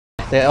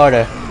the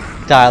other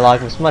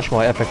dialogue was much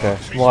more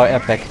more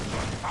epic,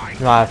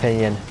 in my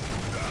opinion.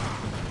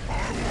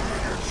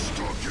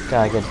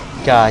 Gotta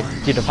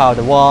get the power of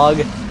the Wog.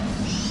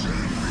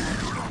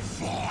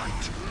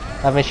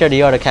 I'm sure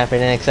the other campaign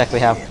didn't exactly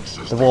have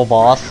the war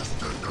boss,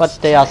 but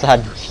they also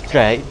had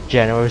straight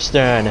General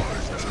Stern.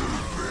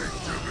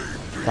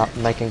 Stop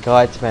making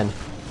guardsmen.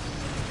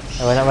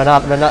 And we're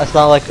not. It's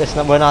not like it's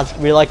not.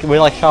 We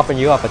like chopping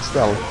you up, but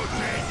still,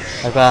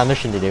 I've got a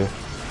mission to do.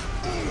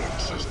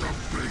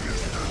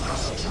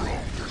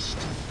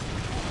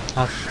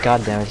 Oh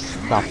god damn it!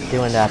 Stop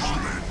doing that.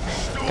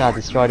 Gotta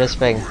destroy this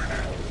thing.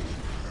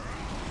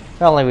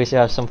 Only we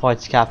still have some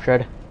points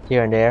captured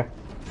here and there.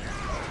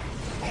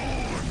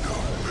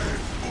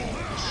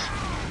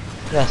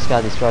 Yes,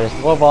 gotta destroy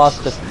this war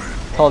boss. Just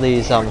pull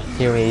these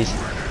humies.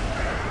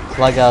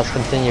 Let us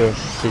continue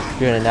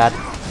doing that.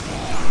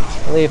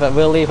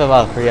 We'll leave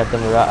about 3 of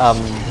them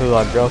who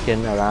are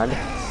broken around.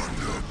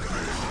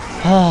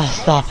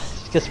 Stop.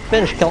 Just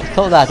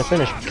kill that to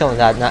finish killing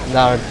that.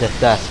 Now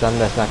that's done.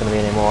 There's not gonna be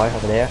any more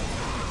over there.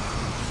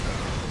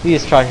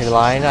 He's charging the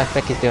line. I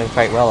think he's doing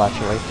quite well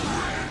actually.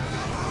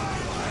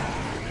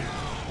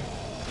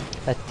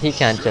 But he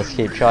can't just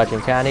keep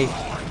charging, can he?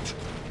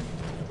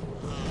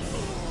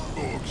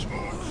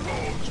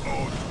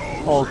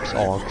 Orcs.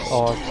 Oh,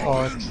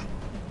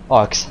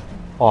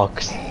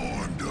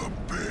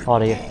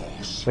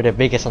 we're the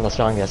biggest and the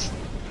strongest.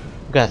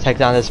 We're gonna take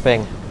down this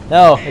thing.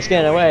 No, it's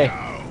getting away.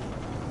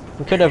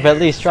 We could have at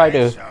least tried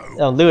to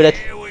loot it.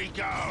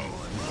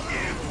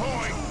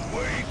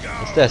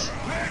 What's this?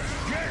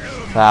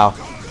 Wow.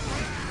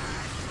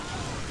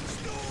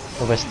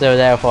 We were still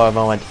there for a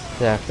moment.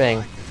 The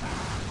thing.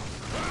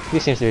 He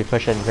seems to be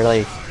pushing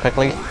really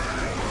quickly.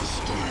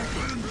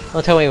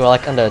 Don't tell me we're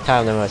like under the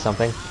time limit or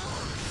something.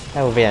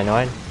 That would be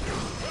annoying.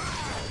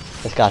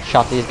 Just gotta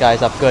chop these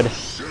guys up good.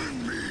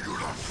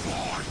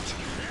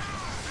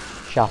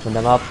 Chopping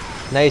them up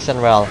nice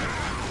and well.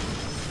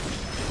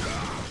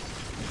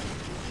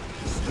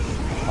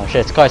 Oh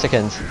shit, it's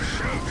Korsakans.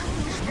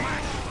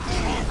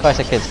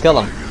 Korsakans, kill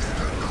them.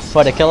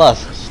 Before they kill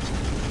us.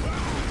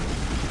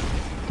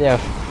 They're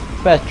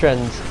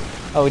veterans.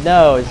 Oh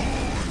no.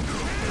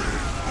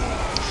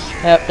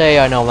 Yep, they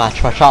are no match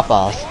for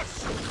choppers.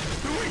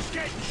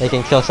 They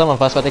can kill some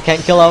of us, but they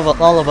can't kill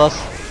all of us.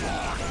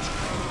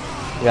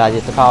 We gotta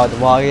use the power of the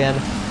Wog again.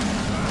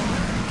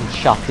 And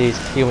chop these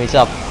humies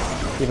up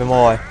even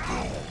more.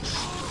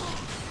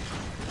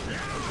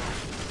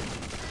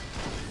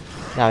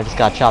 Now we just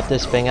gotta chop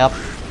this thing up.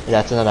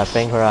 That's another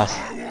thing for us.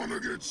 I wanna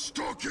get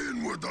stuck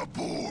in with the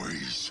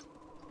boys.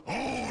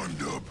 On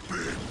the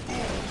big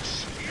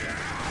boss.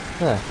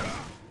 Huh.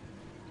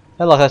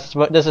 Hey look,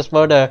 this is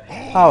where the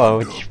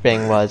power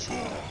thing was.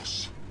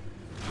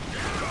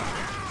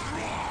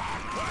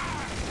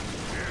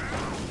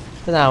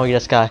 So now we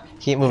just gotta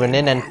keep moving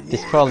in and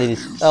destroy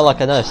these. Oh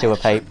look, another sewer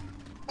pipe.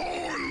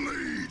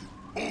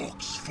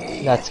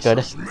 That's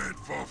good.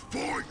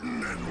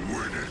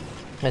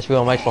 Yes, we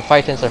will make for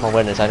fighting instead of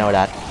winners, I know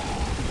that.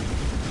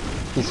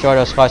 Destroy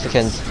those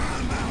Korsakans.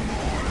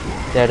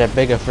 They're the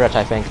bigger threat,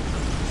 I think.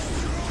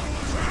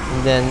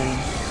 And then,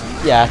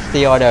 yeah, it's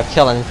the order of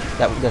killing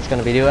that's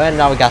gonna be doing. And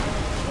now we got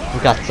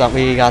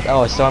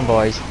oh, Storm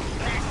Boys.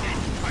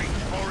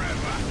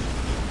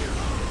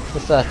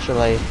 It's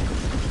actually,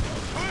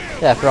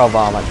 yeah, throw a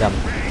bomb at them.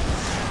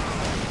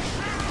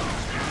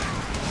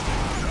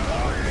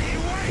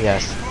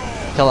 Yes,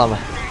 kill them,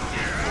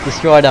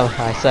 destroy them,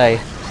 I say.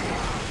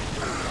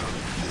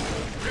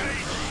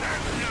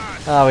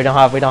 Oh, we don't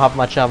have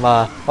much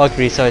orc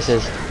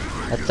resources.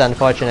 That's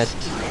unfortunate.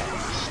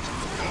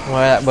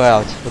 We're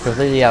out. We're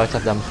completely out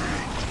of them.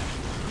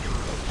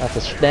 That's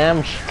a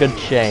damn good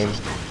shame.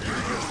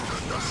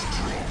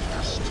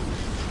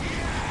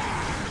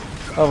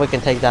 Oh, we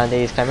can take down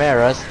these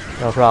chimeras,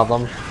 no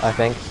problem, I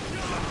think.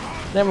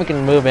 Then we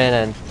can move in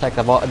and take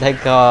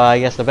I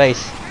guess the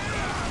base.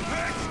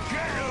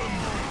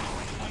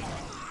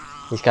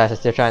 These guys are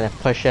still trying to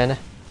push in,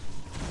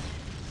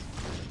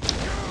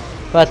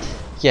 but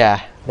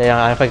yeah,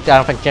 I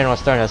don't think General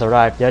Stern has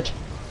arrived yet.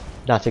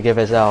 Not to give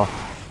his no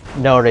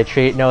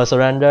retreat, no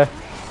surrender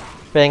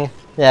thing.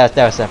 Yeah,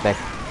 that was epic.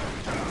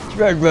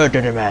 Red word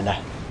to the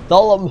man.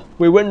 Tell them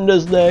we win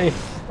this day,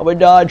 or we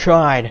die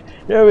trying.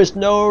 There is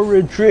no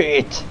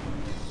retreat.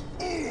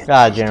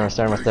 God, General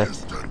Stern was the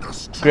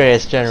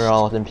greatest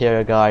general of the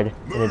Imperial Guard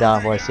in the Dawn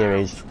of War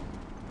series.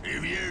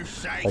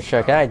 But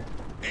sure, can I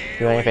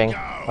do anything?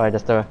 Or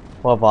just the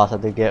war boss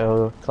have to get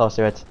close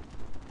to it?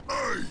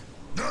 Hey,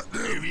 that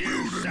there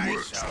building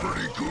works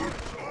pretty good.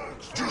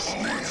 Just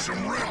need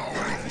some red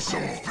paint,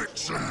 some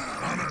fixing,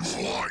 and it's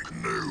like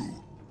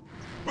new.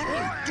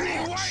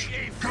 Hey, Dutch,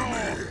 come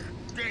here.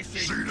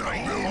 See that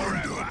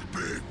building that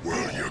big?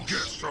 Well, you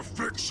get to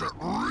fix it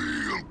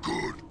real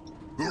good,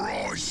 or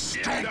I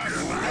stomp you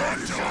right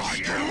till I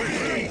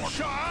get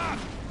bored.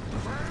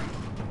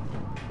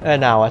 And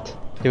now what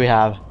do we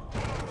have?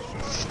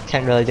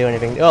 Can't really do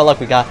anything. Oh look,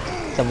 we got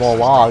some more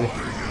log.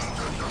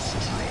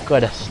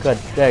 Good,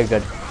 very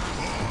good.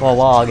 More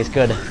log is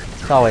good.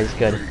 It's always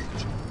good.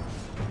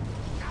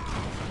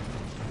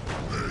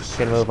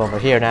 can move over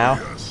here now.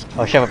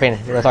 Oh shit,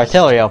 there's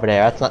artillery over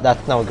there.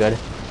 That's no good.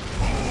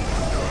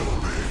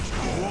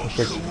 We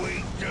should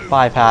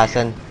bypass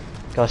and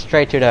go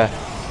straight to the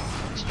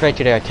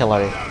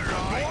artillery.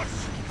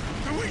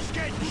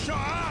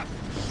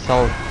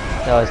 Kill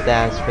those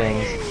damn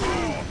fings.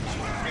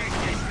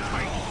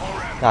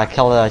 Gotta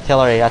kill the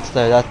artillery. That's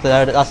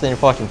the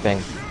important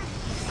thing.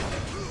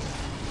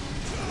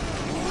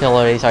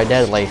 Artilleries are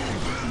deadly.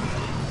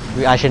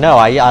 I should know.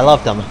 I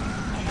love them.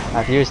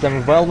 I've used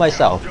them well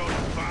myself,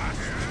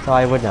 so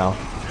I would know.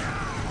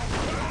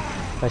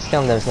 But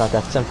killing them is not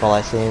that simple,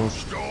 it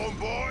seems.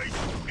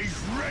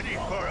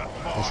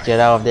 Let's get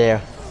out of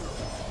there.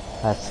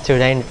 That's too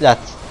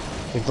dangerous.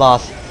 We've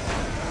lost.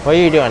 What are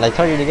you doing? I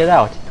told you to get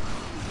out.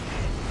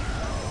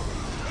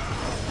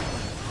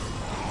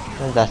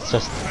 And that's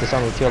just, there's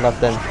only 2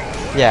 left then.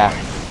 Yeah.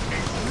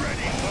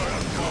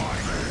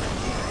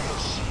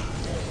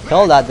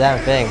 Kill that damn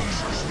thing.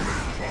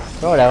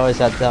 Throw that always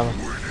at them.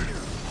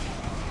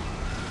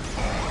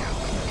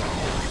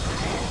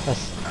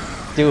 Let's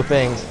do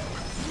things.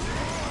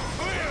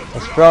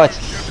 Let's throw it.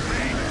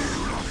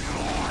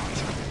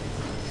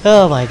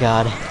 Oh my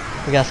god.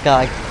 We just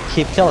gotta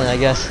keep killing, I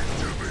guess.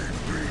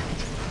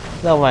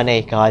 No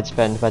money God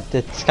spend, but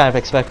it's kind of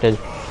expected.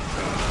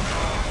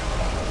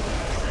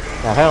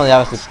 Yeah, apparently that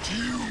was the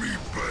humie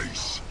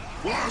base.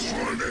 Last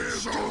one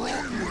is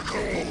along with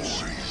the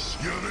bosses.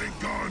 You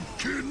think I'm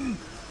kidding?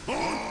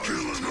 I'm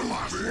killing the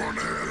last one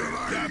ahead of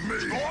that me.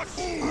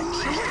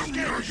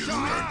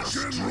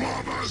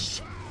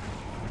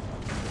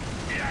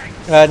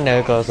 And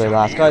there goes the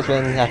last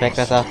guardsman. I think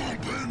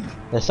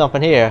there's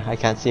something here. I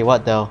can't see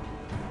what though.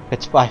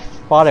 It's I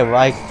thought it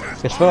right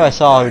before I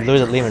saw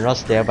looted Lehman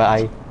Rust there,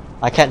 but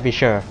I can't be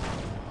sure.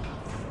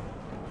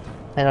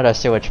 Another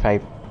sewage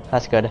pipe.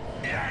 That's good.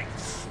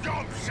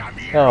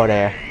 Go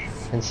there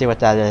and see what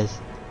that is.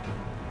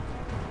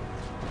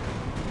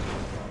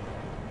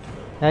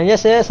 And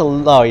yes, it is.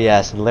 Oh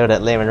yes,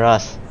 looted Lehman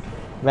Rust.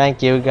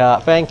 Thank you,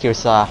 God. Thank you,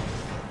 sir.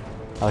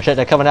 Oh shit,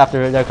 they're coming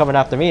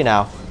after me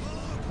now.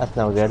 That's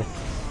no good.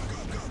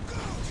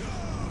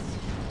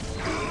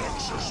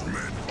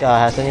 God,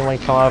 has anyone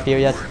come out of here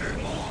yet?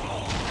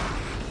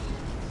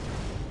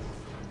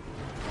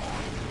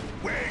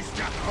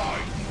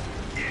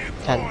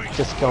 Can't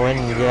just go in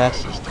yet.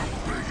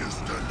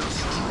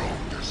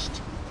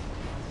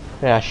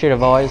 Yeah, shoot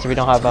boys. We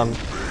don't have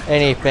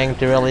anything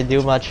to really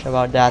do much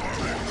about that.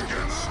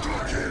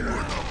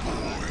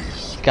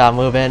 Gotta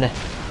move in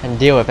and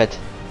deal with it.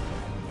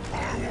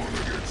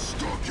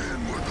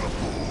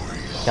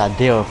 Gotta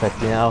deal with it,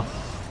 you know.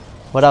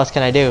 What else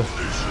can I do?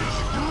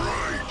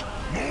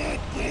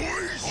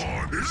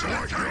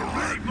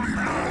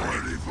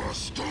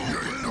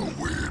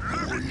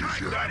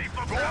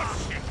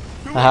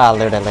 Haha,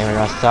 looted Lehman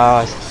Rust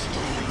stars.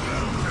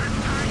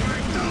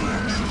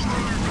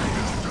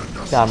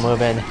 Gotta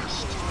move in.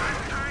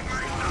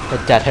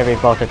 Hit that heavy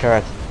bolter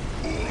turret.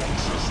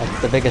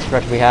 That's the biggest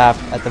threat we have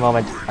at the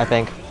moment, I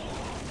think.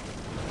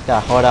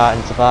 Gotta hold out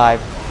and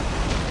survive.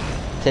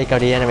 Take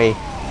out the enemy.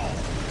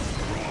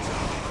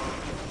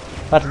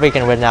 But we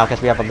can win now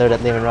because we have a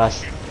looted Lehman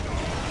Rust.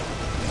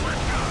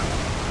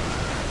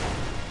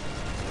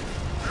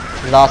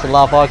 We lost a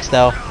lot of orcs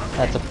though.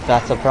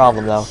 That's a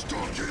problem though.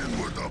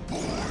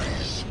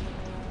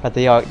 But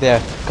the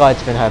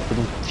guardsmen have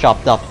been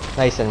chopped up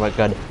nice and we're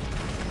good.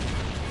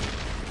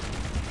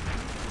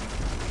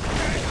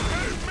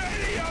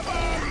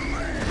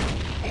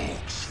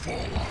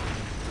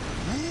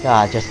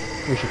 God,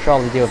 we should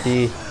probably deal with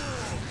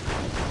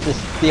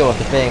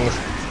the things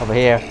over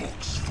here.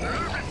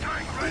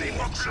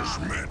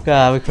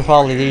 God, we could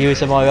probably use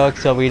some more orcs,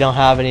 so we don't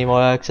have any more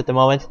orcs at the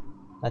moment.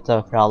 That's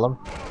a problem.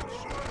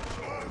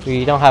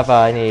 We don't have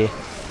any of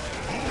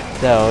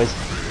those,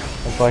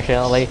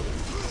 unfortunately.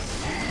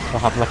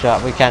 Don't have much.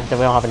 We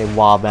don't have any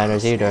wild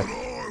banners either.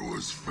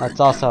 That's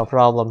also a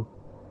problem.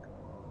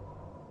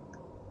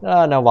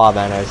 No wild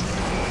banners.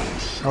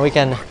 And we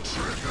can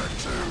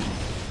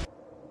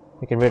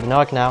rid an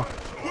orc now.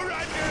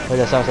 Wait,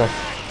 there's also.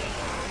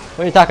 What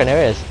are you talking?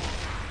 There is.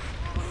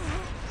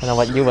 I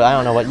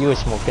don't know what you were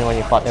smoking when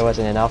you thought there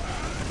wasn't enough.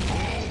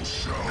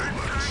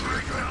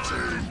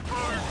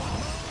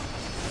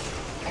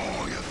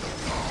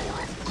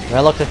 Well,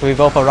 it looks like we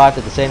both arrived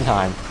at the same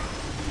time.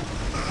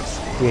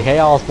 We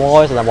hail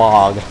boys and the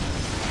wog.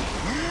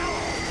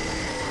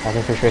 That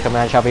infantry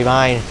command shall be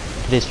mine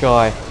to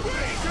destroy.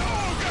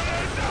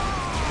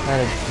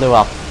 And it blew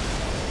up.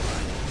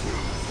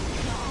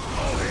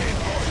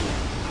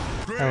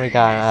 And we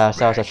got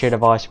ourselves a shooter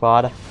boy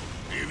squad.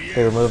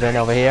 They were moving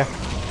over here.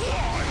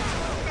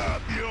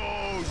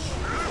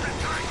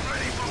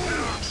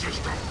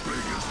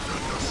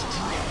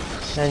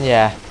 And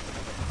yeah,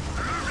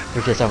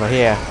 we're just over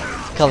here.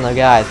 Killing the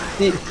guys.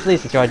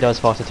 Please destroy those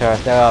postal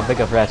turrets. They're a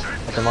bigger threat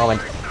at the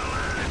moment.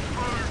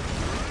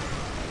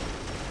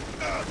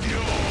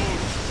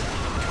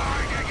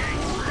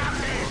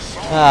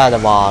 Ah, the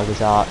log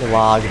is out. The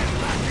log.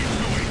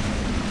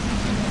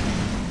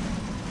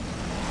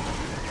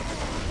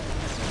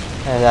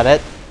 Is that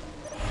it?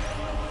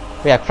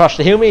 We have crushed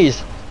the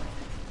humies.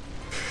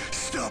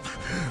 Stop,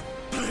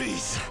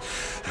 please.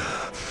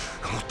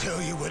 I'll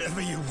tell you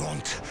whatever you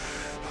want.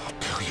 I'll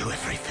tell you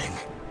everything.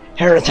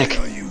 Heretic.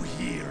 Why are you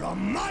here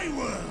on my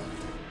world?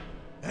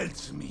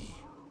 Answer me,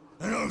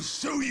 and I'll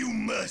show you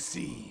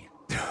mercy.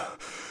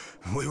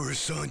 We were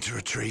assigned to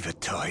retrieve a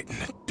Titan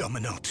at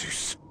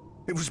Dominatus.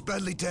 It was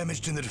badly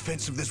damaged in the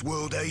defense of this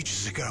world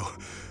ages ago.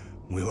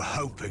 We were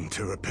hoping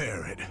to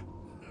repair it.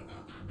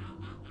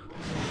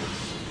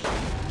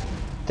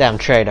 Damn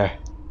traitor.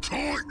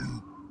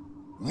 Titan?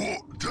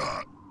 What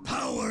that?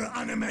 Power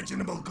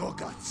unimaginable,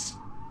 Gorguts.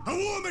 A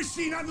war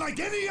machine unlike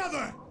any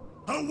other.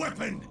 A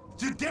weapon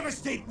to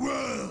devastate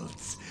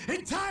worlds,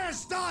 entire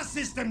star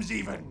systems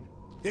even.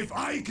 If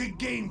I could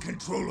gain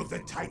control of the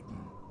Titan,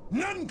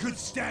 none could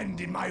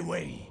stand in my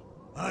way.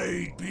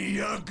 I'd be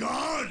a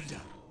god.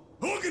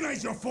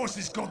 Organize your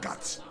forces,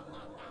 Gorguts,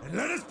 and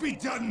let us be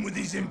done with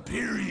these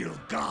Imperial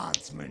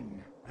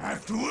Guardsmen.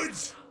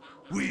 Afterwards,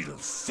 we'll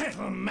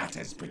settle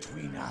matters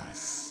between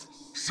us.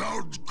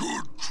 Sounds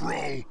good,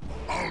 Troll.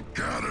 I'll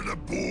gather the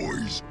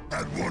boys,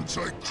 and once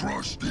I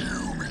crush the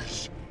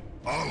humies,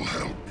 I'll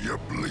help you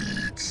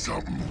bleed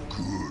something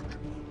good.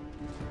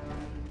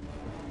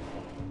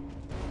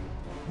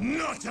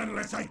 Not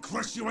unless I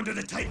crush you under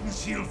the Titan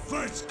shield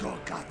first,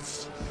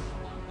 Gorguts.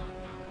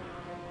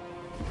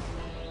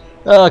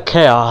 Oh,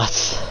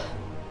 chaos.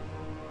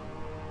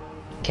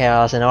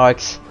 Chaos and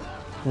orcs.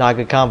 Not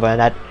good combo, and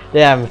that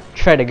damn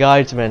traitor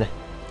guardsman.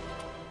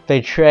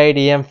 Betray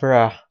the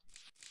Emperor.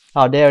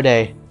 How dare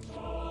they?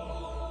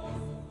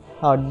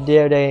 How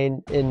dare they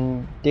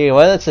indeed?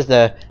 Well, this is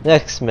the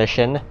next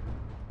mission.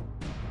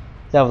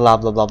 So blah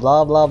blah blah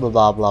blah blah blah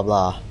blah blah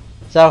blah.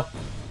 So,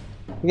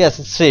 I guess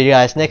let's see you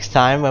guys next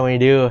time when we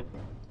do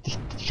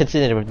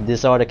continue with the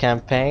Disorder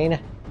campaign.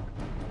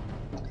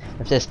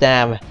 With this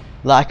damn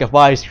lack of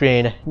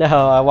widescreen.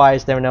 No, why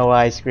is there no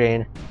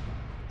widescreen?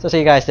 So see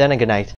you guys then, and good night.